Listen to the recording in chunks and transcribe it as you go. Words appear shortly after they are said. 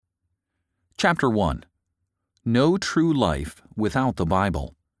Chapter 1. No True Life Without the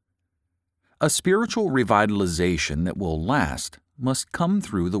Bible. A spiritual revitalization that will last must come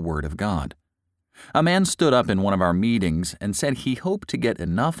through the Word of God. A man stood up in one of our meetings and said he hoped to get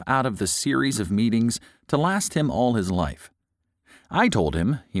enough out of the series of meetings to last him all his life. I told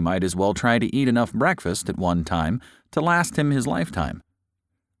him he might as well try to eat enough breakfast at one time to last him his lifetime.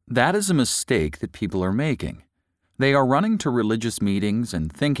 That is a mistake that people are making. They are running to religious meetings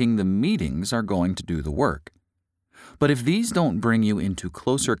and thinking the meetings are going to do the work. But if these don't bring you into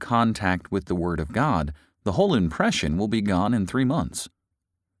closer contact with the Word of God, the whole impression will be gone in 3 months.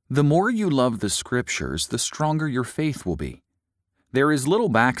 The more you love the Scriptures, the stronger your faith will be. There is little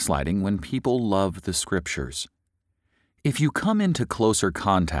backsliding when people love the Scriptures. If you come into closer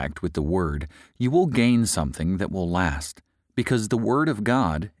contact with the Word, you will gain something that will last, because the Word of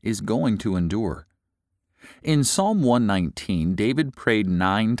God is going to endure. In Psalm 119, David prayed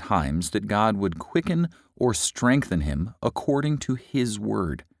 9 times that God would quicken or strengthen him according to His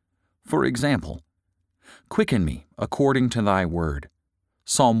word. For example, "Quicken me according to Thy word."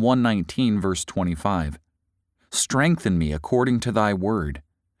 Psalm 119, verse 25. "Strengthen me according to Thy word."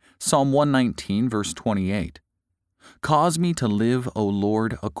 Psalm 119, verse 28. "Cause me to live, O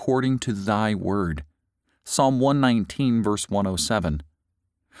Lord, according to Thy word." Psalm 119, verse 107.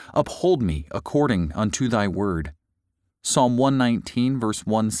 "Uphold me according unto Thy word." Psalm 119, verse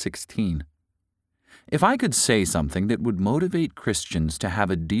 116. If I could say something that would motivate Christians to have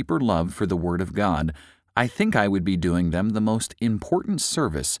a deeper love for the Word of God, I think I would be doing them the most important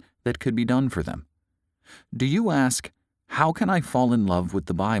service that could be done for them. Do you ask, how can I fall in love with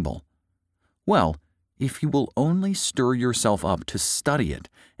the Bible? Well, if you will only stir yourself up to study it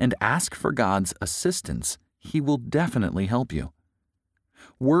and ask for God's assistance, He will definitely help you.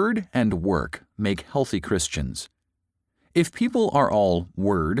 Word and work make healthy Christians. If people are all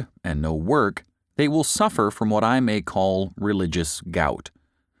word and no work, they will suffer from what I may call religious gout.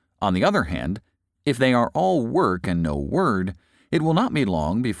 On the other hand, if they are all work and no word, it will not be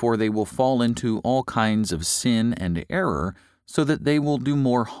long before they will fall into all kinds of sin and error, so that they will do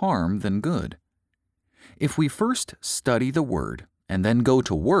more harm than good. If we first study the Word and then go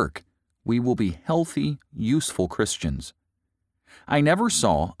to work, we will be healthy, useful Christians. I never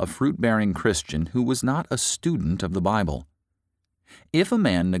saw a fruit-bearing Christian who was not a student of the Bible. If a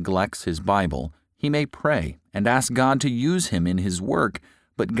man neglects his Bible, he may pray and ask God to use him in his work,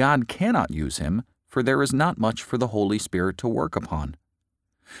 but God cannot use him, for there is not much for the Holy Spirit to work upon.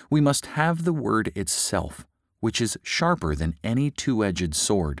 We must have the Word itself, which is sharper than any two-edged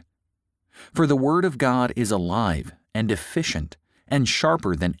sword. For the Word of God is alive and efficient and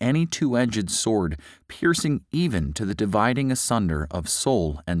sharper than any two-edged sword, piercing even to the dividing asunder of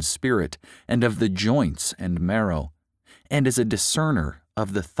soul and spirit, and of the joints and marrow, and is a discerner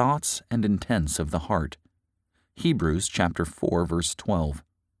of the thoughts and intents of the heart. Hebrews chapter 4, verse 12.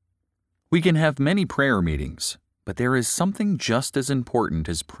 We can have many prayer meetings, but there is something just as important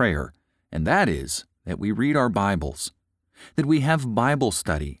as prayer, and that is that we read our Bibles, that we have Bible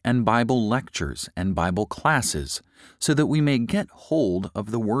study and Bible lectures and Bible classes, so that we may get hold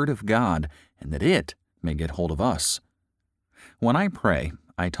of the Word of God and that it may get hold of us. When I pray,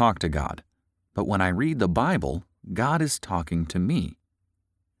 I talk to God, but when I read the Bible, God is talking to me.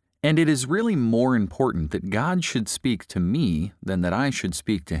 And it is really more important that God should speak to me than that I should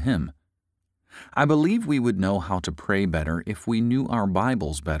speak to Him. I believe we would know how to pray better if we knew our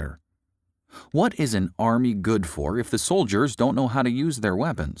Bibles better. What is an army good for if the soldiers don't know how to use their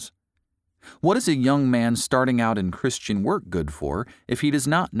weapons? What is a young man starting out in Christian work good for if he does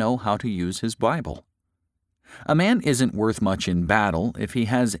not know how to use his Bible? A man isn't worth much in battle if he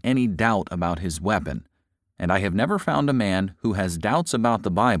has any doubt about his weapon, and I have never found a man who has doubts about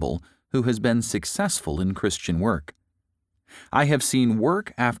the Bible who has been successful in Christian work. I have seen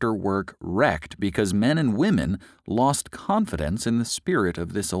work after work wrecked because men and women lost confidence in the spirit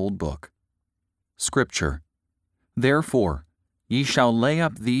of this old book. Scripture. "Therefore, ye shall lay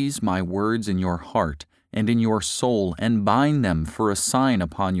up these my words in your heart and in your soul, and bind them for a sign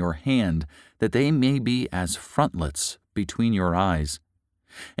upon your hand, that they may be as frontlets between your eyes.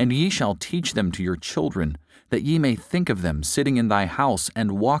 And ye shall teach them to your children, that ye may think of them sitting in thy house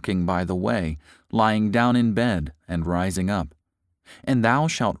and walking by the way, lying down in bed and rising up. And thou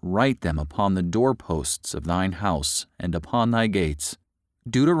shalt write them upon the doorposts of thine house and upon thy gates."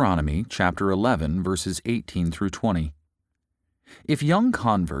 Deuteronomy chapter 11, verses 18 through 20. If young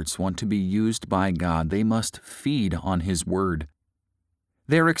converts want to be used by God, they must feed on His Word.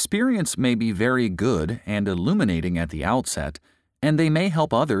 Their experience may be very good and illuminating at the outset, and they may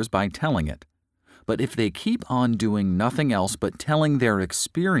help others by telling it. But if they keep on doing nothing else but telling their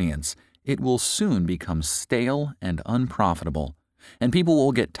experience, it will soon become stale and unprofitable, and people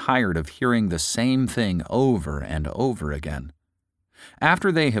will get tired of hearing the same thing over and over again.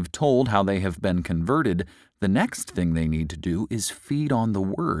 After they have told how they have been converted, the next thing they need to do is feed on the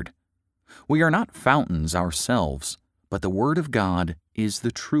Word. We are not fountains ourselves, but the Word of God is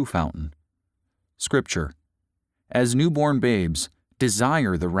the true fountain. Scripture: As newborn babes,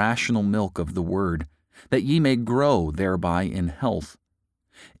 desire the rational milk of the Word, that ye may grow thereby in health.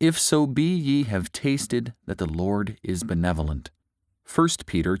 If so be ye have tasted that the Lord is benevolent. 1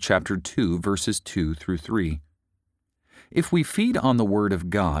 Peter chapter 2, verses 2 through 3. If we feed on the Word of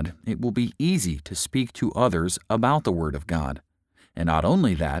God, it will be easy to speak to others about the Word of God. And not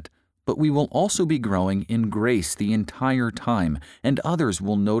only that, but we will also be growing in grace the entire time, and others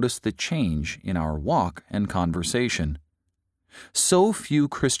will notice the change in our walk and conversation. So few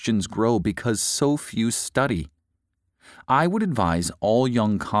Christians grow because so few study. I would advise all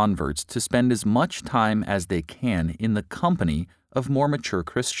young converts to spend as much time as they can in the company of more mature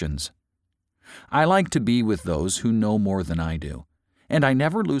Christians. I like to be with those who know more than I do, and I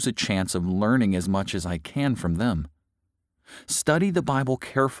never lose a chance of learning as much as I can from them. Study the Bible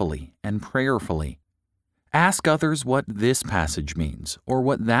carefully and prayerfully. Ask others what this passage means or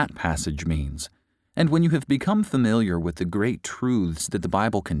what that passage means, and when you have become familiar with the great truths that the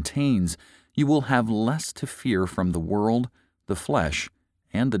Bible contains, you will have less to fear from the world, the flesh,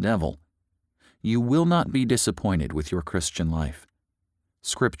 and the devil. You will not be disappointed with your Christian life.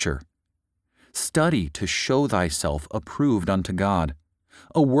 Scripture: Study to show thyself approved unto God,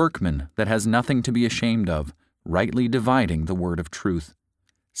 a workman that has nothing to be ashamed of, rightly dividing the word of truth.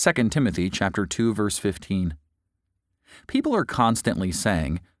 2 Timothy chapter 2, verse 15. People are constantly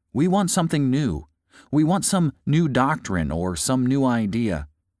saying, we want something new. We want some new doctrine or some new idea.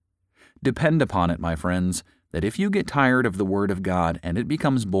 Depend upon it, my friends, that if you get tired of the Word of God and it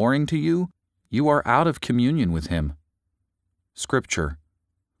becomes boring to you, you are out of communion with Him. Scripture: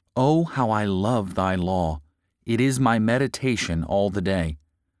 Oh, how I love thy law! It is my meditation all the day.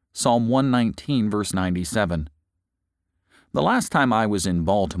 Psalm 119, verse 97. The last time I was in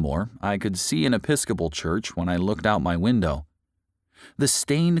Baltimore, I could see an Episcopal church when I looked out my window. The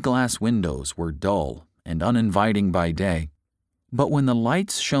stained glass windows were dull and uninviting by day, but when the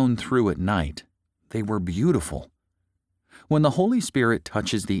lights shone through at night, they were beautiful. When the Holy Spirit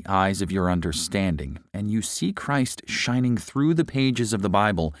touches the eyes of your understanding and you see Christ shining through the pages of the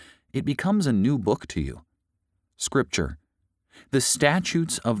Bible, it becomes a new book to you. Scripture: The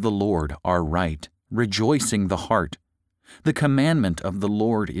statutes of the Lord are right, rejoicing the heart. The commandment of the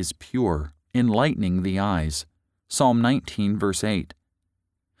Lord is pure, enlightening the eyes. Psalm 19, verse 8.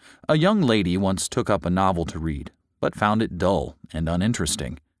 A young lady once took up a novel to read, but found it dull and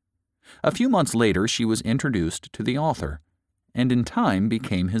uninteresting. A few months later, she was introduced to the author, and in time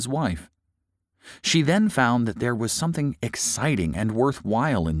became his wife. She then found that there was something exciting and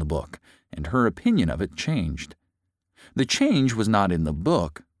worthwhile in the book, and her opinion of it changed. The change was not in the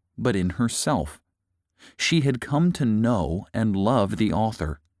book, but in herself. She had come to know and love the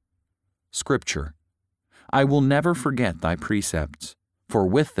author. Scripture: I will never forget thy precepts, for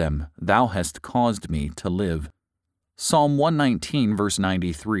with them thou hast caused me to live. Psalm 119, verse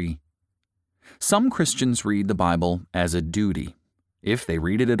 93. Some Christians read the Bible as a duty, if they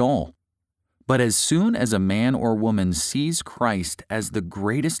read it at all. But as soon as a man or woman sees Christ as the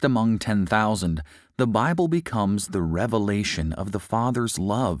greatest among 10,000, the Bible becomes the revelation of the Father's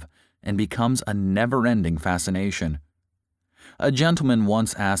love and becomes a never-ending fascination. A gentleman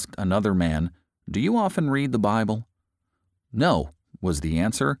once asked another man, "Do you often read the Bible?" "No," was the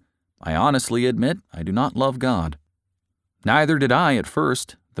answer. "I honestly admit I do not love God." "Neither did I at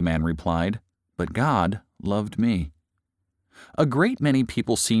first," the man replied, "but God loved me." A great many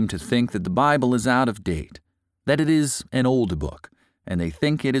people seem to think that the Bible is out of date, that it is an old book, and they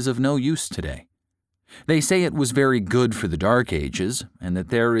think it is of no use today. They say it was very good for the Dark Ages, and that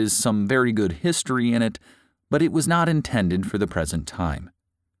there is some very good history in it, but it was not intended for the present time.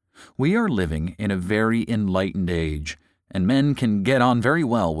 We are living in a very enlightened age, and men can get on very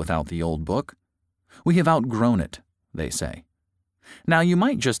well without the old book. We have outgrown it, they say. Now you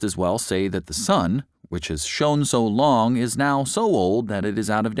might just as well say that the sun, which has shone so long, is now so old that it is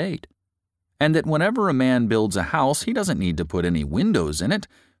out of date, and that whenever a man builds a house, he doesn't need to put any windows in it,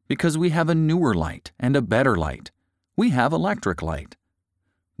 because we have a newer light and a better light. We have electric light.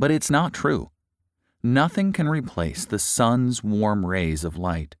 But it's not true. Nothing can replace the sun's warm rays of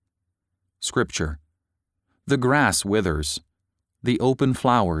light. Scripture: The grass withers, the open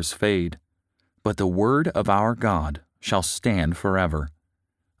flowers fade, but the word of our God shall stand forever.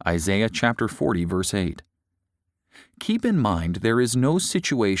 Isaiah chapter 40, verse 8. Keep in mind there is no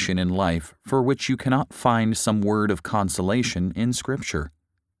situation in life for which you cannot find some word of consolation in Scripture.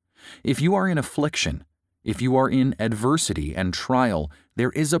 If you are in affliction, if you are in adversity and trial,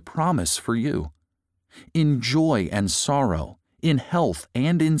 there is a promise for you. In joy and sorrow, in health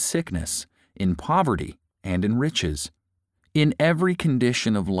and in sickness, in poverty and in riches, in every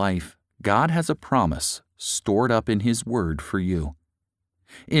condition of life, God has a promise stored up in His Word for you.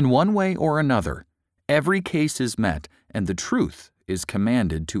 In one way or another, every case is met, and the truth is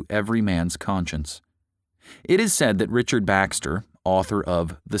commanded to every man's conscience. It is said that Richard Baxter, author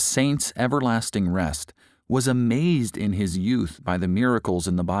of The Saints' Everlasting Rest, was amazed in his youth by the miracles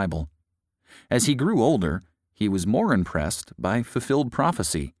in the Bible. As he grew older, he was more impressed by fulfilled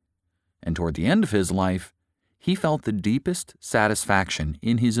prophecy, and toward the end of his life, he felt the deepest satisfaction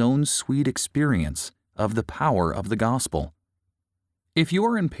in his own sweet experience of the power of the gospel. If you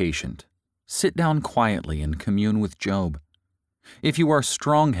are impatient, sit down quietly and commune with Job. If you are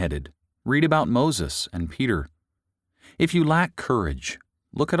strong-headed, read about Moses and Peter. If you lack courage,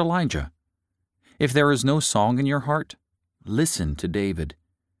 look at Elijah. If there is no song in your heart, listen to David.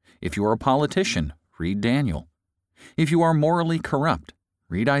 If you are a politician, read Daniel. If you are morally corrupt,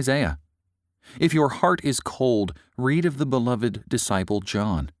 read Isaiah. If your heart is cold, read of the beloved disciple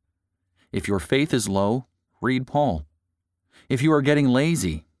John. If your faith is low, read Paul. If you are getting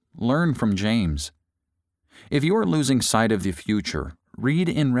lazy, learn from James. If you are losing sight of the future, read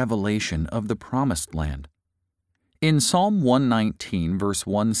in Revelation of the Promised Land. In Psalm 119, verse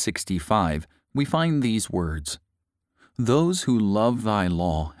 165, we find these words, "Those who love thy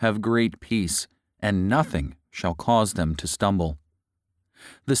law have great peace, and nothing shall cause them to stumble."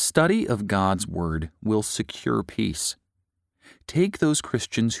 The study of God's Word will secure peace. Take those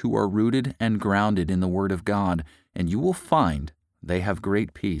Christians who are rooted and grounded in the Word of God, and you will find they have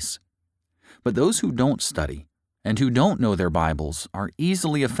great peace. But those who don't study and who don't know their Bibles are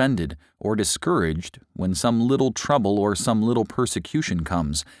easily offended or discouraged when some little trouble or some little persecution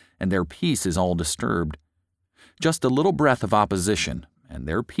comes, and their peace is all disturbed. Just a little breath of opposition, and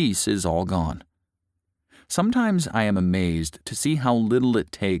their peace is all gone. Sometimes I am amazed to see how little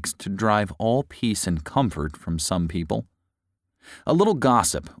it takes to drive all peace and comfort from some people. A little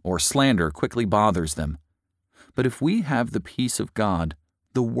gossip or slander quickly bothers them. But if we have the peace of God,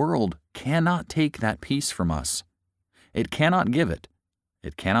 the world cannot take that peace from us. It cannot give it.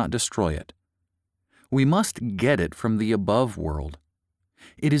 It cannot destroy it. We must get it from the above world.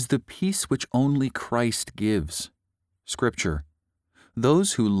 It is the peace which only Christ gives. Scripture,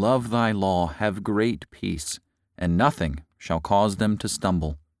 "Those who love thy law have great peace, and nothing shall cause them to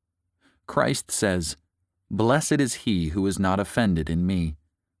stumble." Christ says, "Blessed is he who is not offended in me."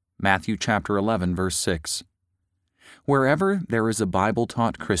 Matthew chapter 11, verse 6. Wherever there is a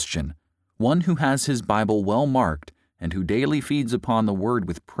Bible-taught Christian, one who has his Bible well marked and who daily feeds upon the Word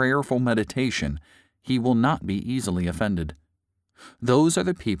with prayerful meditation, he will not be easily offended. Those are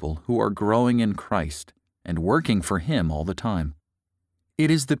the people who are growing in Christ and working for Him all the time. It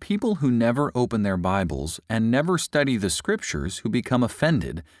is the people who never open their Bibles and never study the Scriptures who become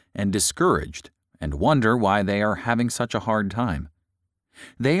offended and discouraged and wonder why they are having such a hard time.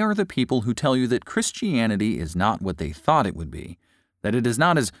 They are the people who tell you that Christianity is not what they thought it would be, that it is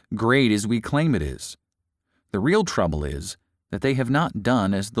not as great as we claim it is. The real trouble is that they have not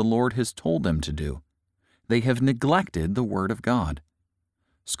done as the Lord has told them to do. They have neglected the Word of God.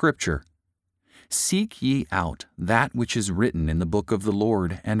 Scripture, "Seek ye out that which is written in the book of the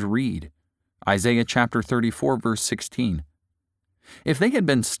Lord, and read." Isaiah chapter 34, verse 16. If they had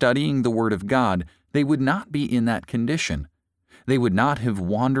been studying the Word of God, they would not be in that condition. They would not have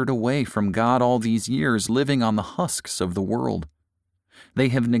wandered away from God all these years living on the husks of the world. They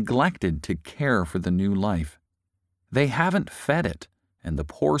have neglected to care for the new life. They haven't fed it, and the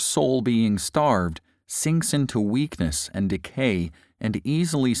poor soul being starved sinks into weakness and decay and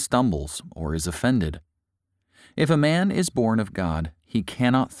easily stumbles or is offended. If a man is born of God, he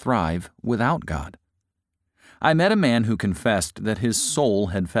cannot thrive without God. I met a man who confessed that his soul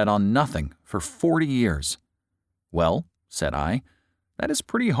had fed on nothing for 40 years. "Well," said I, "that is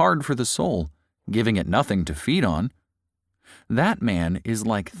pretty hard for the soul, giving it nothing to feed on." That man is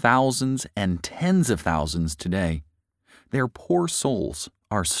like thousands and tens of thousands today. Their poor souls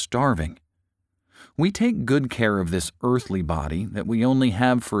are starving. We take good care of this earthly body that we only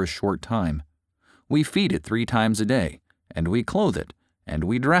have for a short time. We feed it 3 times a day, and we clothe it, and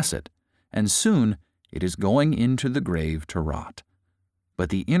we dress it, and soon it is going into the grave to rot. But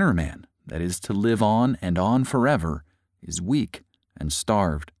the inner man, that is to live on and on forever, is weak and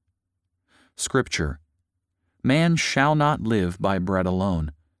starved. Scripture, "Man shall not live by bread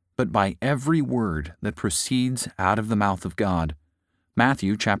alone, but by every word that proceeds out of the mouth of God.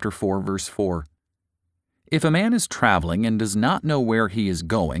 Matthew chapter 4, verse 4. If a man is traveling and does not know where he is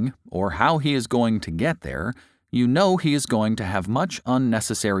going or how he is going to get there, you know he is going to have much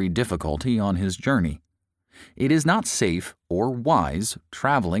unnecessary difficulty on his journey. It is not safe or wise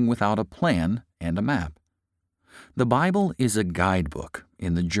traveling without a plan and a map. The Bible is a guidebook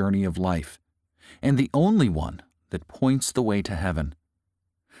in the journey of life, and the only one that points the way to heaven.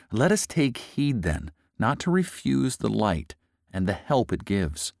 Let us take heed, then, not to refuse the light and the help it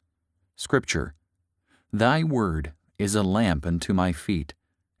gives. Scripture: Thy word is a lamp unto my feet,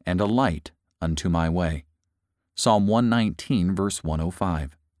 and a light unto my way. Psalm 119, verse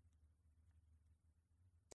 105.